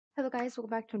Hello guys, welcome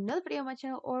back to another video on my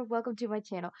channel, or welcome to my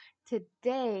channel.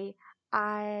 Today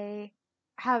I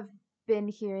have been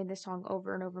hearing this song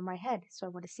over and over in my head, so I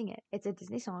want to sing it. It's a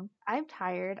Disney song. I'm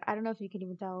tired. I don't know if you can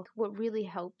even tell. What really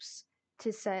helps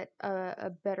to set a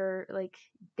better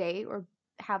day or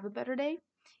have a better day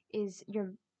is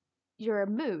your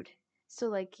mood. So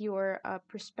like your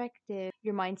perspective,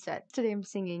 your mindset. Today I'm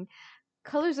singing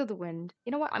Colors of the Wind.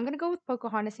 You know what? I'm gonna go with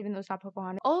Pocahontas, even though it's not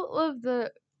Pocahontas. All of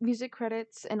the music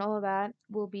credits and all of that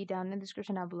will be down in the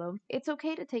description down below. It's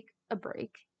okay to take a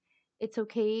break. It's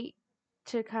okay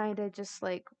to kind of just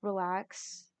like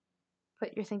relax,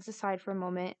 put your things aside for a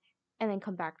moment, and then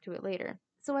come back to it later.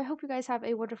 So I hope you guys have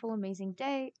a wonderful, amazing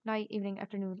day, night, evening,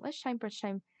 afternoon, lunchtime, brunch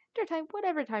time, dinner time,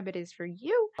 whatever time it is for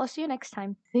you. I'll see you next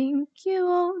time. Think you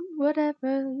own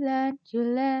whatever land you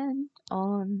land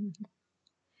on.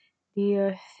 The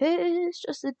earth is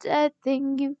just a dead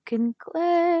thing you can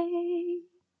claim.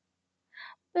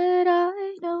 But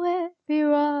I know every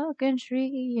rock and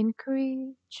tree and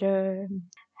creature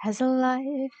has a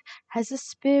life, has a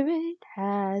spirit,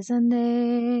 has a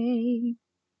name.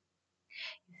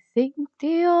 You think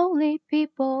the only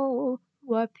people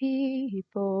who are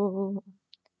people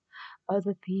are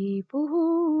the people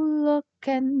who look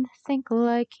and think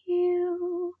like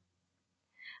you.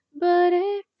 But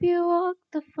if you walk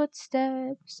the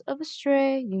footsteps of a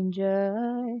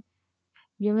stranger,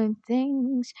 you learn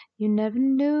things you never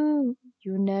knew,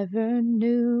 you never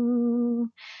knew.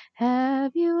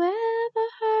 Have you ever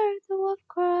heard the wolf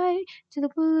cry to the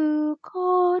blue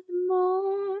corn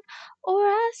moon? Or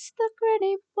asked the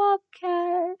grinning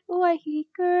bobcat why he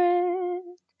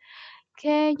grinned?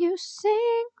 Can you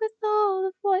sing with all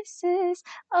the voices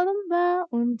of the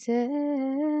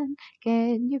mountain?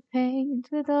 Can you paint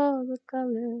with all the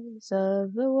colors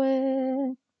of the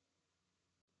wind?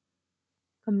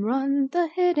 Come run the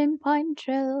hidden pine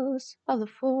trails of the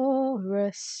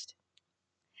forest.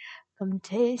 Come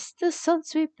taste the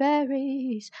sun-sweet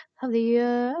berries of the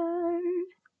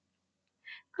earth.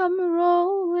 Come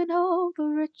roll in all the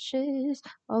riches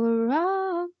all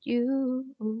around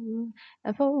you.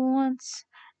 And for once,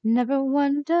 never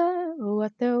wonder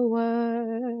what they're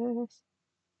worth.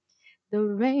 The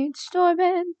rainstorm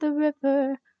and the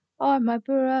river are my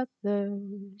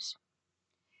brothers.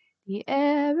 The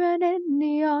Aaron and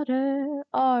the otter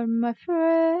are my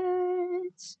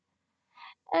friends,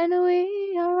 and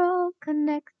we are all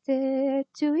connected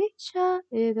to each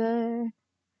other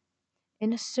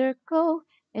in a circle,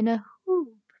 in a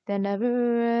hoop that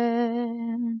never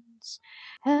ends.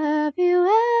 Have you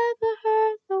ever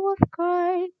heard the wolf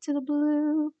cry to the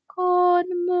blue corn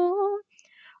moon,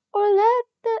 or let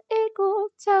the eagle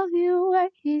tell you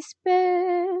where he's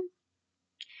been?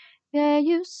 Can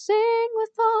you sing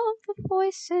with all the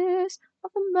voices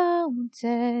of the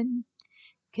mountain?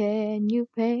 Can you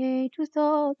paint with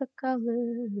all the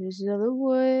colors of the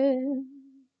wind?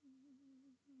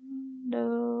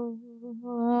 Oh,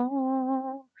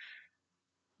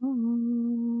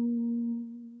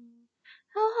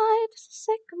 how high does the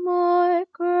sycamore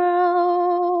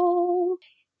grow?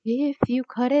 If you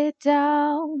cut it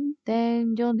down,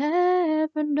 then you'll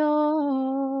never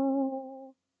know.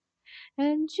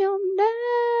 And you'll never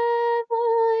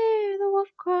hear the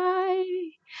wolf cry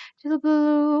to the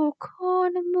blue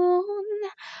corner moon.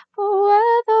 For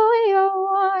whether we are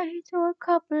white or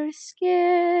copper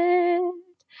skinned,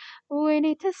 we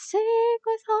need to sing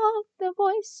with all the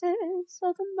voices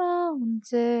of the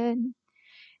mountain.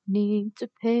 Need to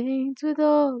paint with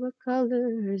all the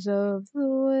colors of the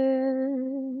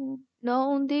wind.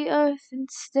 Known the earth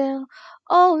and still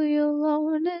all you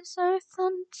alone is earth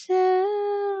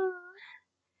until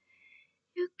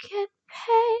you can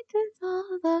paint with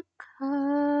all the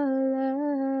colors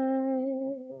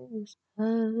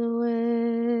of the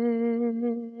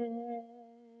wind.